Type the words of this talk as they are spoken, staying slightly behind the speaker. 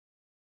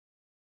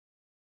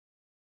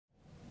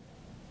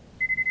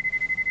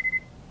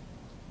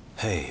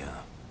Hey,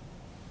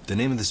 the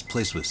name of this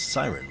place was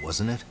Siren,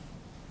 wasn't it?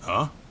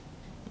 Huh?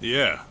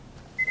 Yeah.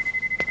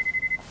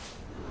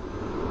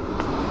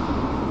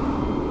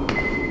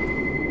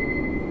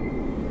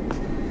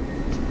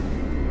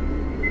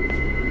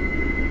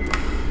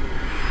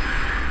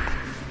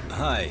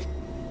 Hi.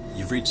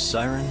 You've reached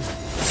Siren?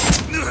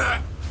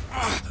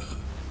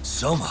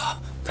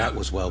 Soma. That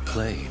was well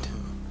played.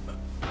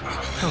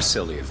 How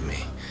silly of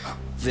me.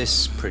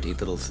 This pretty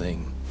little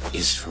thing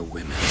is for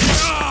women.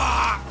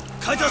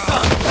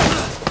 Kaito-san!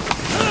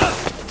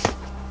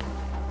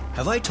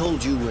 Have I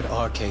told you what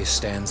RK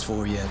stands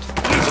for yet?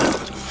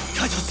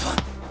 Kaito-san!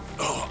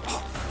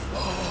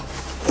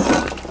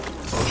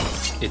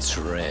 It's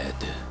red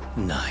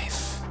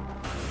knife.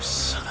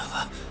 Son of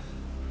a...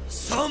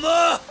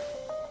 Soma!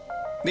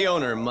 The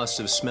owner must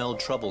have smelled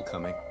trouble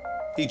coming.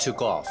 He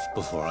took off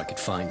before I could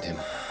find him.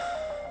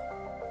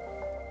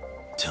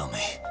 Tell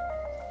me,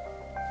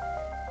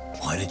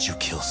 why did you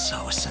kill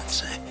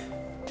Sawa-sensei?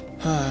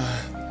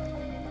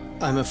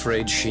 I'm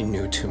afraid she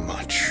knew too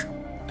much.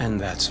 And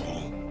that's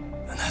all.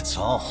 And that's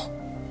all?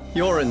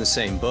 You're in the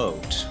same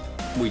boat.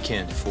 We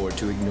can't afford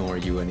to ignore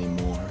you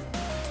anymore.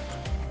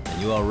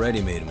 And you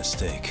already made a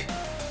mistake.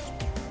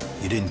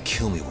 You didn't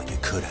kill me when you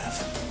could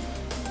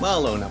have.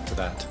 I'll own up to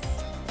that.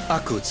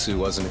 Akutsu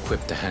wasn't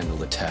equipped to handle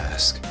the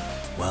task.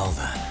 Well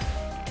then,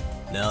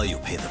 now you'll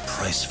pay the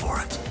price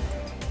for it.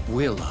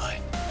 Will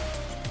I?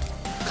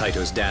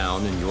 Kaito's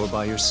down and you're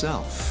by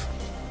yourself.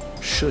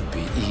 Should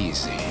be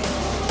easy.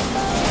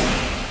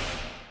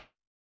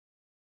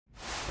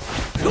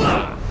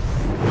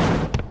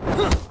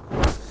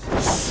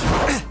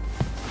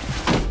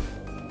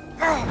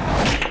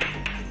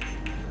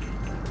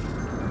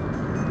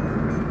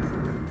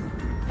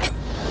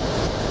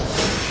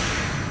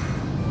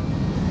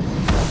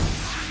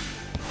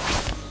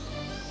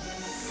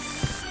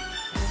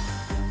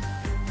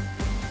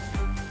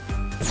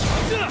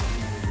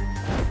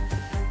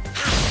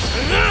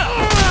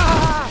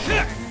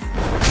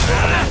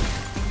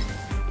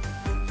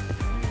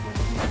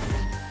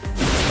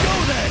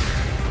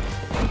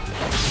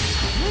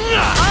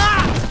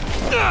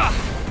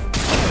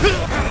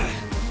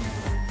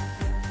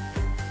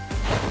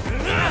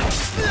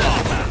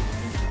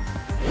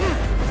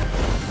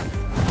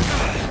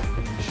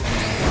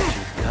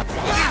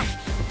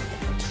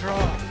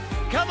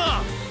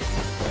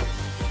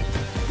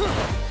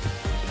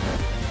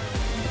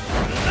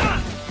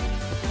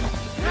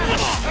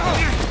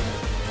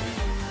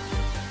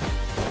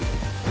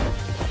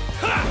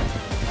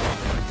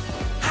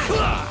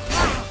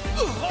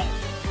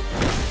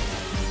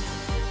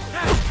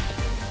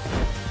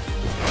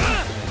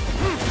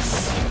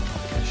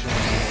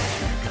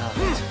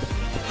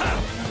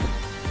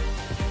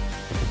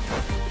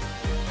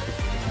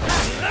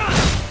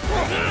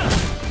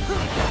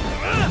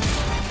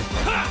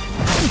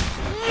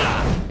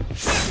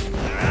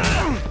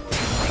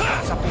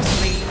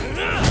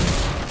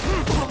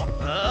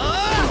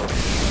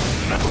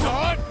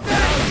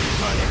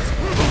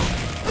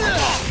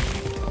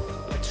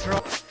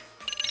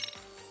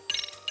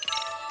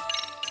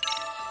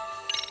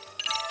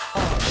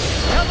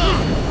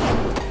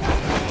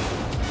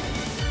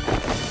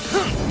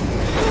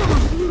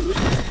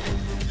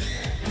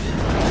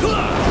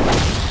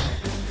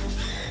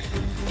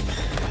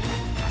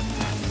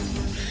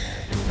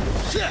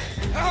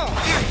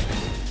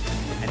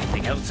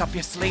 Anything else up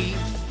your sleeve?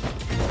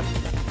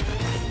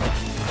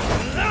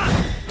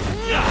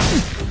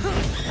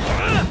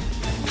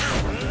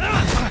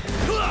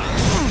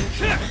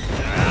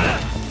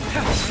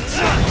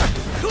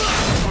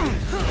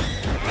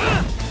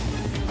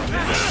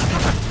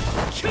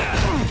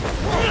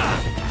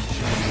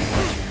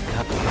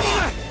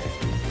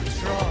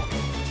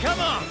 Come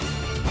on!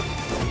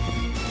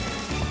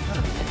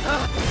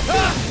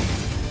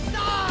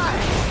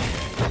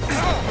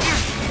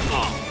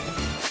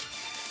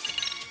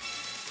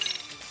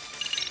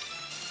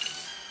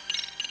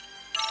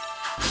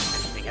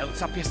 Anything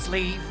else up your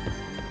sleeve?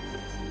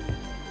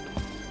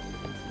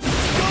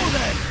 Go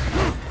then!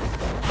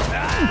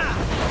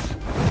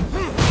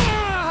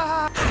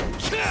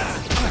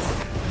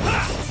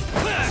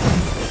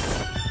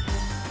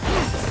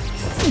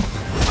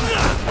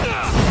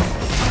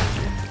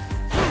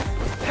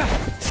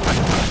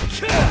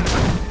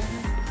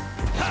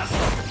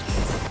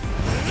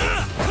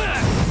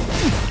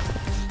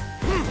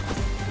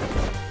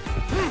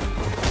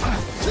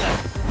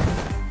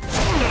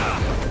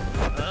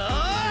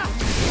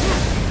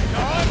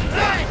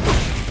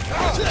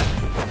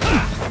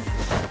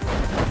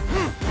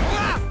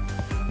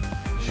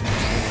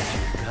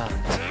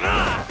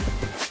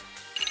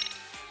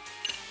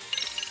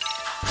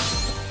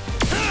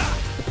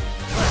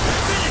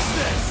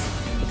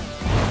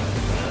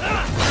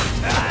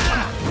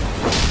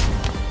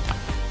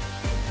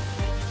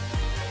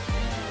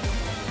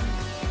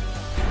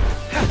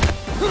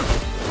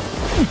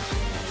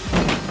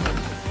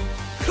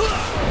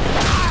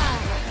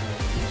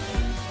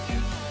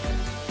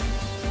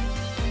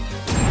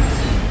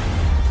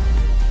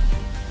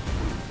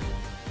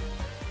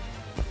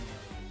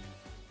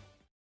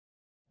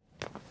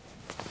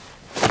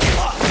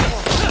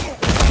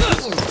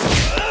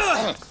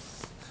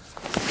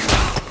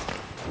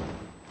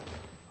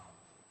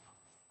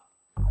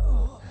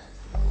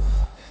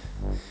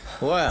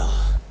 Well,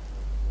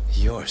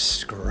 you're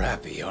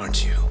scrappy,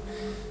 aren't you?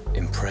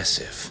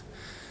 Impressive.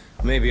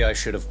 Maybe I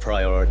should have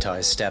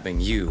prioritized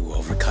stabbing you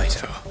over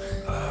Kaito.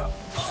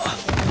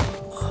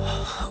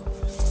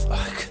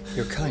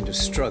 You're kind of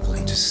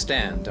struggling to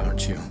stand,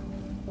 aren't you?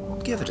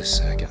 Give it a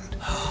second.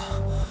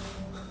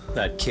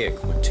 That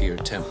kick went to your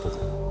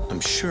temple. I'm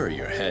sure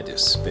your head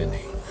is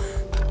spinning.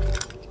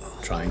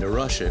 Trying to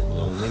rush it will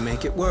only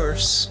make it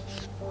worse.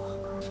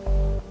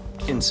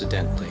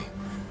 Incidentally,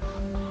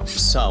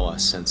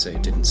 Sawa-sensei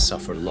didn't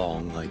suffer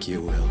long like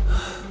you will.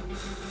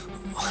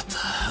 What the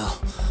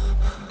hell?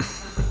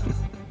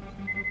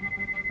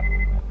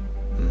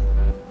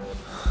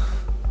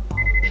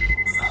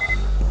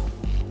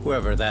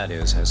 Whoever that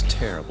is has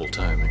terrible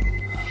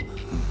timing.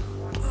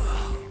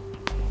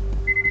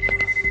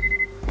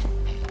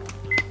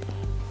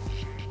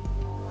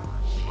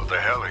 What the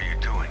hell are you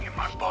doing in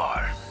my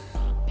bar?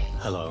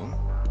 Hello?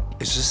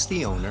 Is this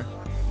the owner?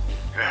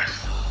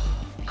 Yes.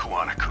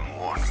 Kuwana-kun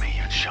warned me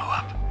you'd show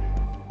up.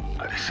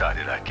 I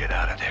decided I'd get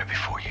out of there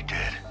before you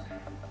did.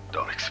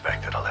 Don't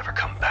expect that I'll ever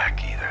come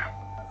back either.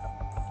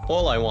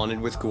 All I wanted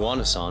with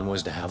Kuwana-san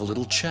was to have a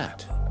little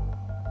chat.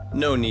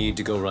 No need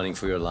to go running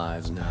for your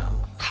lives now.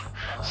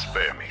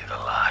 Spare me the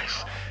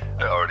lies.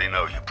 I already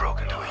know you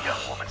broke into a young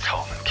woman's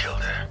home and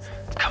killed her.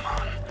 Come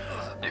on.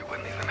 You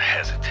wouldn't even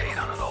hesitate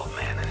on an old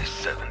man in his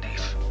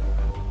 70s.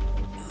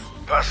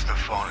 Pass the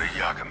phone to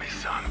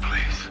Yagami-san,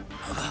 please.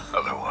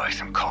 Otherwise,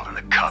 I'm calling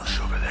the cops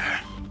over there.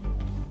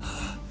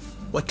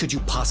 What could you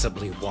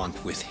possibly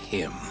want with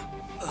him?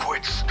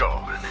 Quit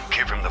stalling and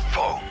give him the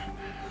phone.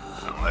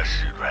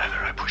 Unless you'd rather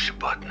I push a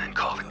button and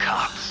call the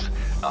cops.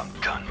 I'm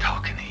done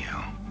talking to you.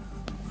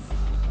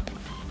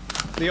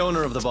 The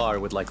owner of the bar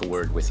would like a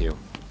word with you.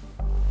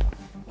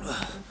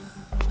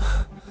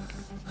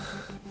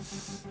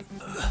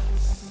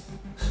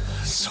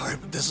 Sorry,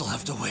 but this'll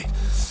have to wait.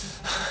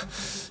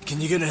 Can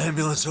you get an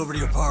ambulance over to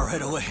your bar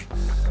right away?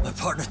 My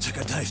partner took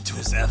a knife to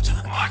his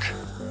abdomen. What?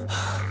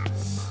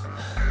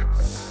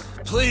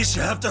 Please,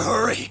 you have to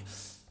hurry.